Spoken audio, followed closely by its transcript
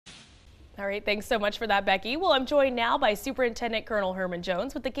All right, thanks so much for that, Becky. Well, I'm joined now by Superintendent Colonel Herman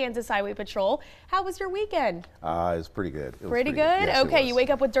Jones with the Kansas Highway Patrol. How was your weekend? It's pretty good. Pretty good? Yes, okay, you wake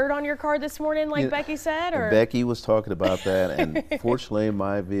up with dirt on your car this morning like Becky said? Or? Becky was talking about that, and fortunately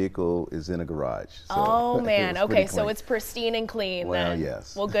my vehicle is in a garage. So oh man, okay, so clean. it's pristine and clean Well, then.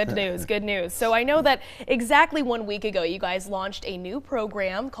 yes. Well, good news, good news. So I know that exactly 1 week ago you guys launched a new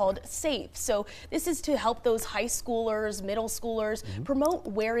program called SAFE. So this is to help those high schoolers, middle schoolers promote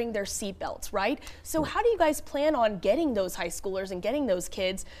wearing their seatbelts, right? So how do you guys plan on getting those high schoolers and getting those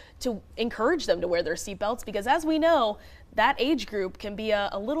kids to encourage them to wear their seatbelts? Because as we know, that age group can be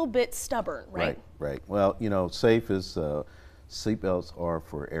a little bit stubborn, right? Right. Well, you know, SAFE is seatbelts are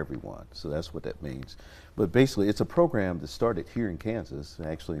for everyone, so that's what that means. But basically, it's a program that started here in Kansas,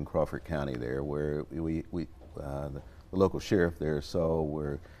 actually in Crawford County there, where the local sheriff there saw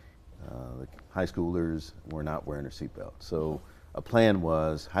where the high schoolers were not wearing their seatbelts. So a plan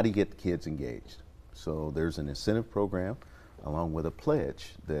was, how do you get the kids engaged? So there's an incentive program along with a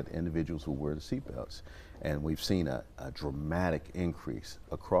pledge that individuals will wear the seatbelts. And we've seen a dramatic increase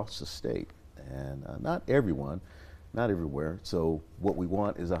across the state, and not everyone, not everywhere. So what we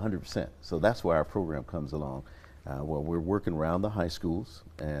want is 100%. So that's why our program comes along. Well, we're working around the high schools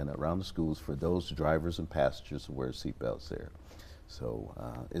and around the schools for those drivers and passengers to wear seatbelts there. So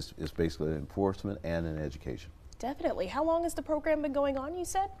it's basically an enforcement and an education. Definitely. How long has the program been going on, you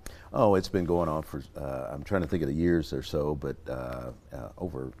said? Oh, it's been going on for, I'm trying to think of the years or so, but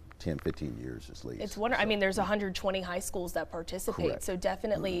over 10, 15 years at least. It's wonderful. I mean, there's 120 high schools that participate, correct. So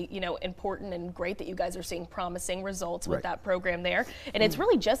definitely, you know, important and great that you guys are seeing promising results with that program there. And it's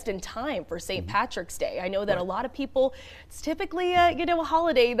really just in time for St. Patrick's Day. I know that a lot of people, it's typically, you know, a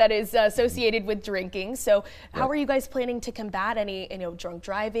holiday that is associated with drinking. So how are you guys planning to combat any, you know, drunk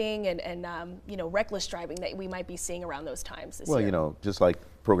driving and you know, reckless driving that we might be seeing around those times this year? Well, you know, just like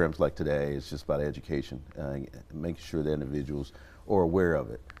programs like today, it's just about education, making sure that individuals are aware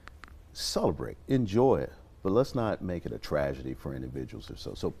of it. Celebrate, enjoy it, but let's not make it a tragedy for individuals or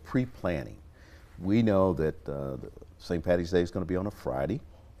so. So pre-planning. We know that St. Patty's Day is going to be on a Friday.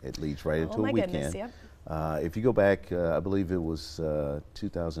 It leads right into a weekend. Goodness, yep. If you go back, I believe it was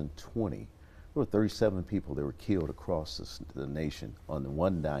 2020, there were 37 people that were killed across the nation on the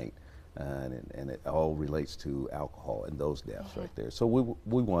one night, and it all relates to alcohol and those deaths right there. So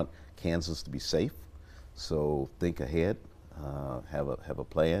we want Kansas to be safe. So think ahead, have a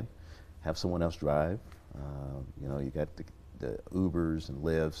plan. Have someone else drive. You know, you got the Ubers and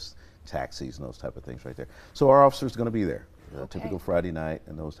Lyfts, taxis, and those type of things right there. So our officer's going to be there. Typical Friday night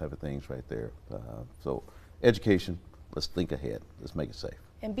and those type of things right there. So education, let's think ahead. Let's make it safe.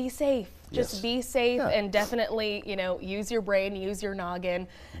 And be safe. Just be safe and definitely, you know, use your brain, use your noggin,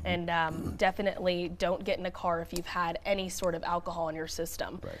 and definitely don't get in a car if you've had any sort of alcohol in your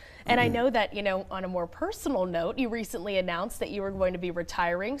system. Right. And I know that, you know, on a more personal note, you recently announced that you were going to be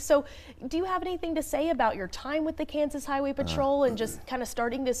retiring. So do you have anything to say about your time with the Kansas Highway Patrol and just kind of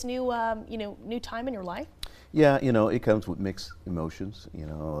starting this new, you know, new time in your life? Yeah, you know, it comes with mixed emotions. You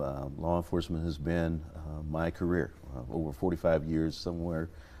know, law enforcement has been my career. Over 45 years somewhere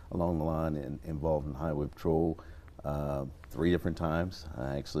along the line involved in highway patrol. 3 different times.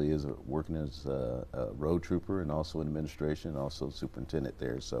 I actually is working as a road trooper and also in administration and also superintendent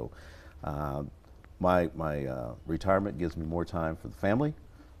there. So my retirement gives me more time for the family.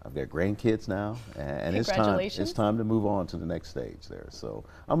 I've got grandkids now, and it's time to move on to the next stage there. So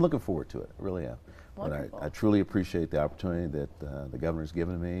I'm looking forward to it. I really am. Wonderful. But I truly appreciate the opportunity that the governor's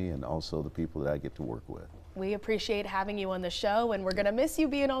given me and also the people that I get to work with. We appreciate having you on the show, and we're going to miss you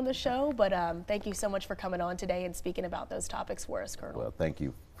being on the show, but thank you so much for coming on today and speaking about those topics for us, Colonel. Well, thank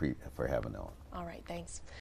you for having me on. All right, thanks.